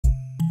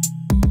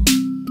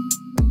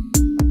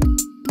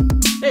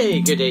Hey,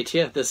 good day to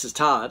you. This is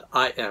Todd.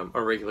 I am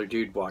a regular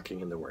dude walking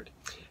in the Word.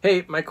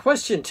 Hey, my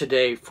question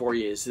today for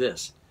you is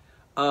this.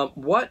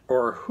 What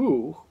or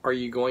who are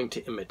you going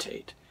to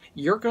imitate?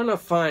 You're going to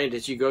find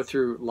as you go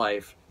through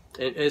life,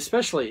 and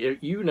especially if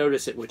you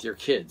notice it with your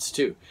kids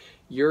too.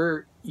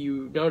 You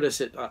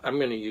notice it, I'm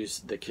going to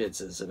use the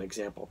kids as an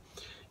example.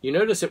 You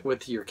notice it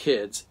with your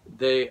kids.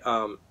 They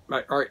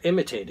are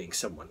imitating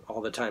someone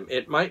all the time.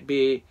 It might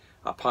be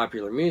a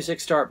popular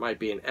music star. It might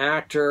be an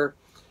actor.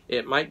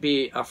 It might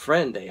be a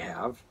friend they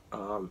have,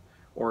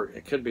 or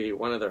it could be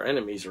one of their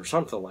enemies or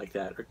something like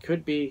that. Or it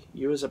could be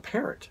you as a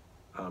parent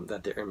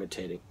that they're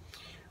imitating,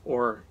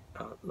 or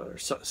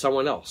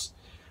someone else.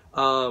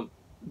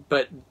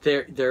 But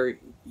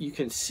you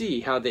can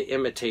see how they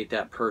imitate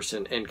that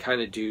person and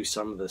kind of do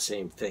some of the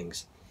same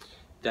things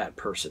that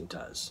person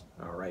does.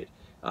 All right.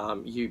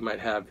 You might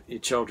have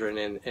children,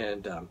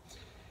 and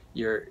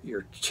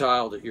your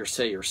child,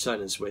 say your son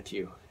is with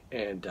you,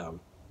 and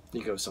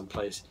you go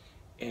someplace.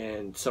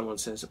 And someone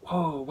says,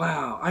 "Oh,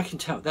 wow, I can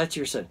tell that's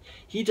your son.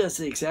 He does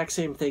the exact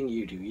same thing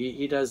you do.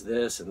 He does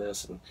this and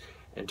this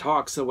and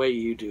talks the way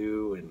you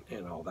do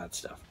and all that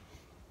stuff."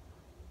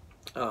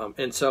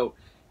 And so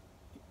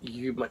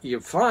you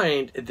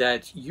find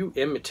that you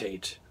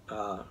imitate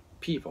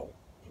people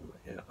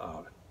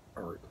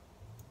or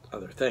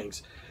other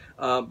things,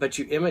 but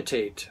you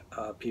imitate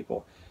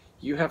people.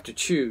 You have to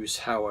choose,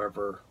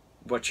 however,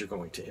 what you're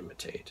going to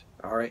imitate.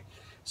 All right.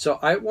 So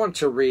I want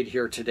to read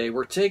here today.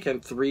 We're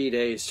taking 3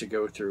 days to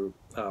go through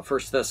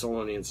 1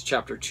 Thessalonians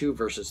chapter 2,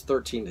 verses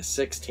 13 to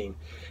 16.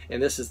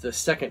 And this is the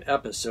second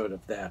episode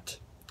of that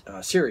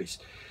series.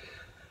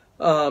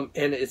 And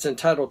it's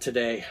entitled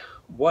today,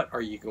 What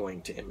Are You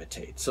Going to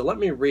Imitate? So let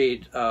me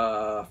read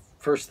 1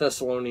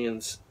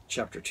 Thessalonians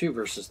chapter 2,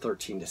 verses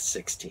 13 to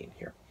 16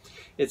 here.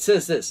 It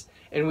says this,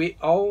 "And we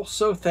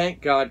also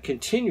thank God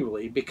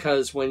continually,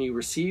 because when you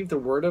received the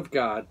word of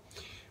God,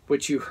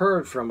 which you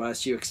heard from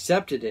us, you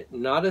accepted it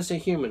not as a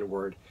human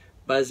word,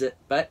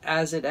 but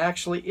as it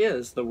actually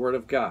is, the word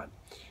of God,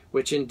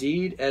 which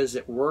indeed is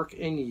at work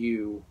in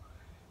you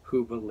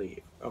who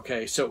believe."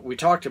 Okay, so we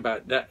talked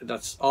about that.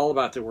 That's all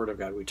about the word of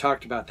God. We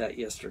talked about that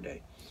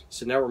yesterday.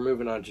 So now we're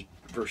moving on to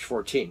verse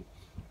 14.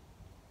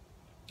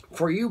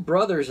 "For you,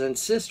 brothers and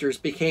sisters,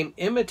 became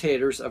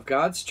imitators of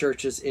God's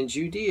churches in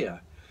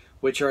Judea,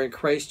 which are in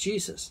Christ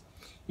Jesus.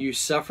 You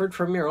suffered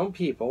from your own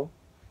people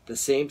the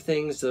same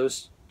things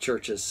those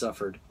churches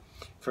suffered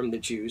from the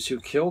Jews, who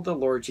killed the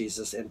Lord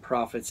Jesus and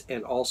prophets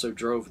and also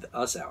drove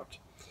us out.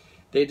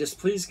 They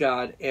displease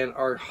God and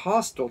are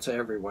hostile to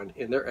everyone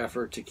in their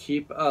effort to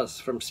keep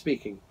us from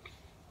speaking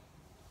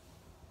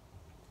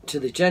to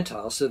the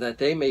Gentiles so that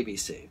they may be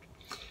saved.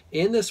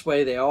 In this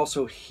way they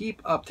also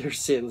heap up their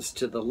sins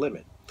to the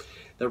limit.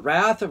 The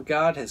wrath of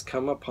God has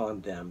come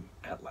upon them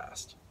at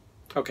last."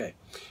 Okay,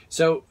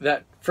 so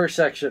that first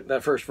section,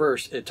 that first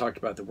verse, it talked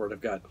about the word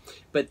of God.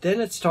 But then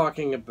it's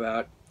talking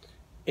about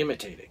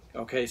imitating,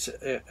 okay, so,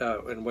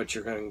 and what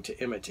you're going to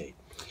imitate.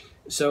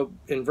 So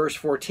in verse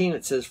 14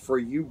 it says, "For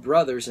you,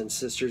 brothers and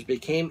sisters,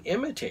 became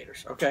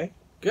imitators." Okay,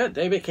 good,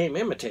 they became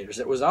imitators.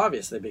 It was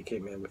obvious they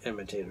became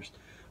imitators.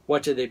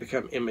 What did they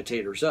become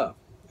imitators of?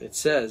 It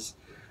says,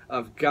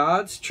 "Of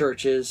God's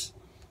churches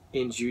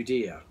in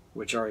Judea,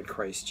 which are in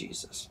Christ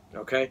Jesus."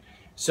 Okay,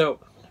 so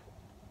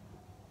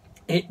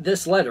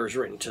this letter is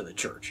written to the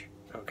church,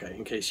 okay,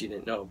 in case you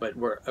didn't know, but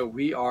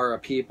we are a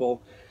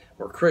people.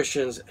 We're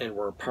Christians, and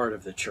we're a part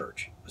of the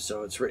church.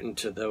 So it's written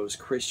to those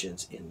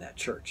Christians in that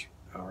church.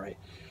 All right.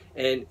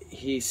 And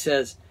he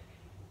says,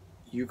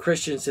 you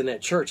Christians in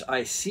that church,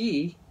 I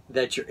see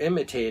that you're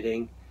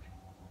imitating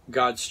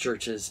God's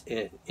churches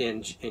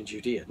in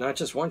Judea. Not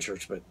just one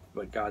church,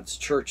 but God's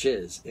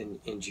churches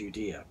in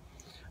Judea.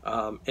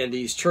 And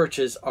these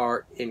churches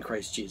are in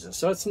Christ Jesus.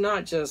 So it's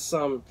not just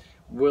some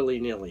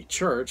willy-nilly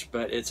church,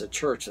 but it's a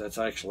church that's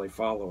actually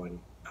following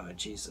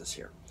Jesus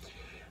here.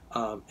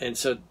 And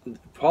so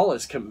Paul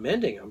is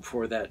commending them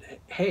for that.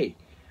 Hey,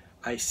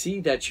 I see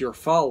that you're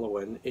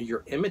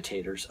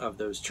imitators of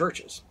those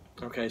churches.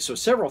 Okay, so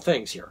several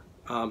things here.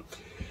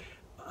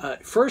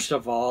 First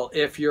of all,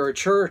 if you're a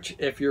church,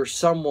 if you're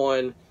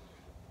someone,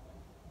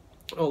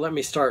 let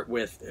me start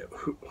with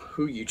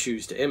who you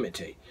choose to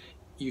imitate.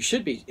 You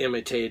should be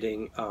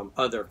imitating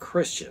other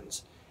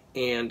Christians,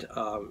 and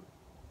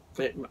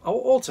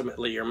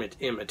ultimately you're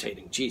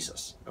imitating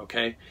Jesus,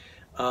 okay?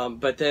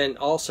 But then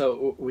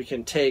also we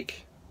can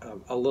take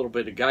a little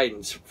bit of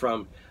guidance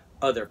from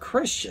other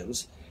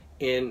Christians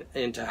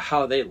into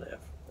how they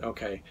live,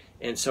 okay?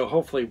 And so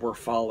hopefully we're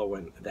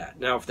following that.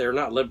 Now, if they're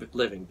not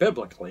living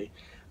biblically,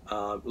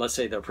 let's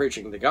say they're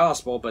preaching the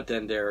gospel, but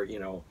then they're,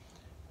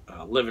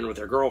 living with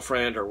their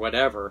girlfriend or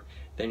whatever,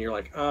 then you're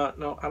like,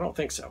 no, I don't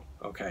think so,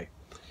 okay?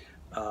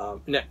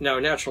 Now,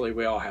 naturally,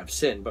 we all have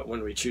sin, but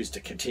when we choose to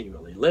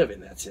continually live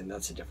in that sin,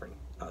 that's a different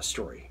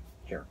story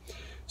here.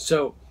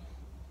 So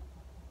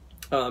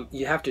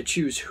you have to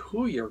choose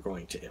who you're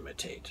going to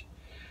imitate.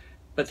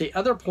 But the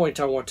other point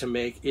I want to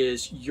make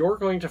is you're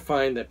going to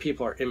find that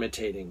people are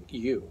imitating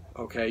you,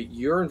 okay?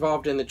 You're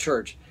involved in the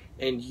church,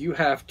 and you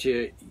have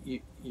to,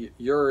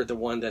 you're the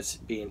one that's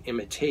being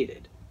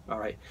imitated. All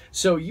right.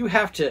 So you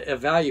have to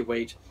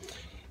evaluate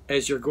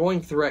as you're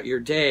going throughout your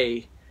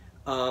day.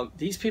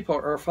 These people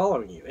are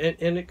following you,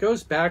 and it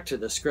goes back to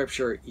the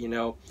scripture.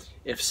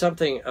 If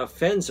something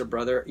offends a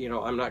brother,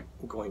 I'm not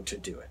going to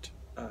do it.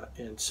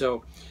 And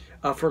so,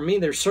 for me,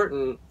 there's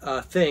certain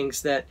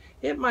things that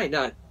it might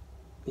not,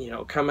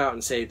 come out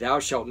and say, "Thou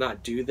shalt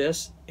not do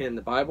this" in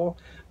the Bible,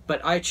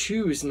 but I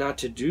choose not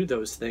to do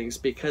those things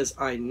because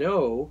I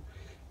know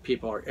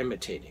people are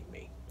imitating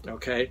me.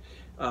 Okay.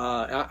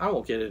 I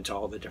won't get into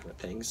all the different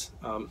things,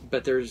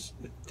 but there's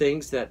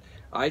things that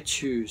I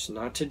choose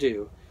not to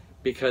do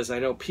because I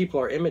know people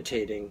are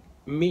imitating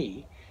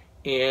me,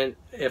 and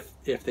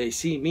if they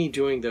see me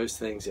doing those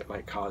things, it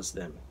might cause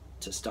them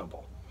to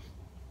stumble.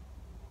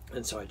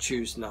 And so I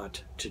choose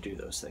not to do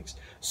those things.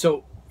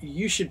 So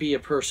you should be a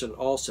person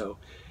also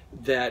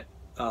that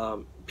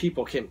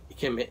people can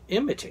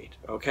imitate,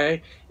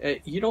 okay?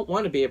 You don't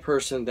want to be a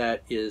person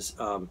that is...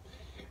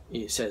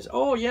 he says,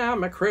 "Oh yeah,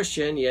 I'm a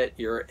Christian," yet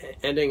you're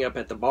ending up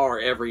at the bar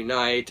every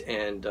night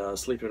and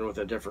sleeping with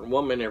a different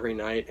woman every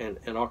night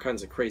and all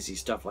kinds of crazy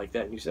stuff like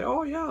that. And you say,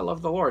 "Oh yeah, I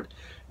love the Lord."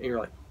 And you're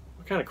like,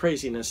 what kind of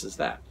craziness is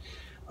that?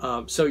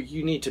 So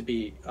you need to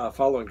be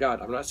following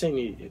God. I'm not saying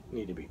you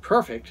need to be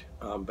perfect,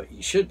 but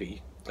you should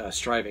be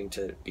striving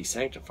to be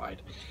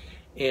sanctified.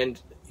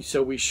 And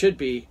so we should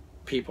be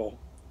people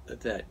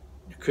that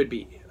could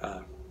be,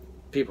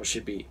 people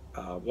should be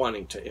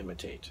wanting to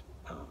imitate.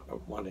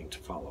 Wanting to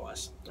follow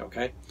us.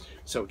 Okay,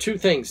 so two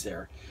things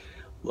there: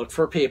 look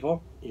for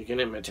people you can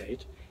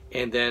imitate,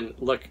 and then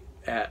look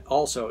at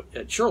also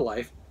at your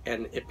life,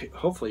 and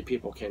hopefully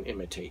people can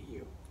imitate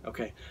you.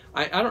 Okay,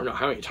 I don't know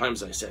how many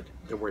times I said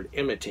the word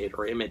imitate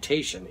or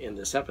imitation in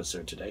this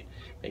episode today.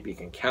 Maybe you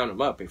can count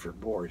them up if you're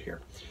bored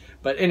here.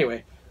 But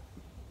anyway,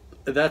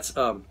 that's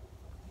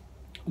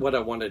what I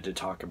wanted to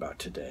talk about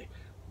today.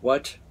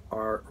 What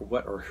or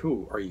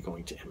who are you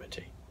going to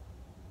imitate?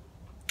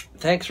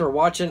 Thanks for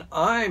watching.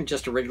 I'm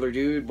just a regular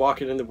dude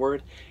walking in the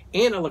Word,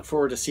 and I look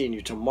forward to seeing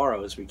you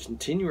tomorrow as we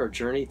continue our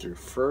journey through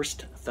 1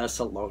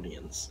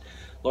 Thessalonians.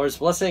 Lord's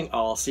blessing.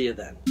 I'll see you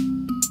then.